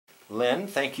Len,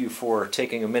 thank you for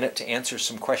taking a minute to answer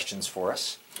some questions for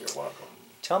us. You're welcome.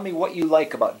 Tell me what you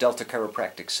like about Delta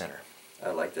Chiropractic Center.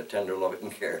 I like the tender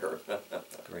loving care.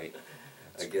 Great.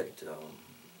 I get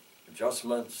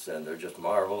adjustments, and they're just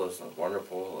marvelous and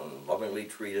wonderful and lovingly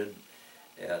treated.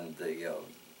 And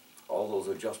all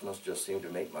those adjustments just seem to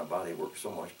make my body work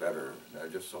so much better. And I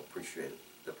just so appreciate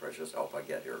the precious help I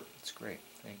get here. That's great.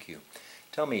 Thank you.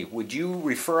 Tell me, would you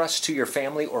refer us to your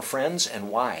family or friends,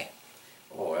 and why?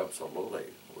 Oh, absolutely.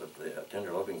 With the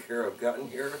tender loving care I've gotten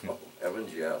here, oh,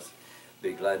 heavens, yes.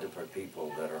 Be glad to put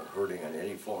people that are hurting in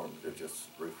any form to just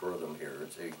refer them here and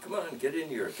say, come on, get in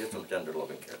here, get some tender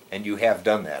loving care. And you have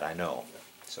done that, I know.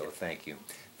 So thank you.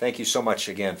 Thank you so much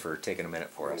again for taking a minute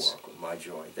for us. You're welcome. My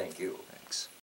joy. Thank you.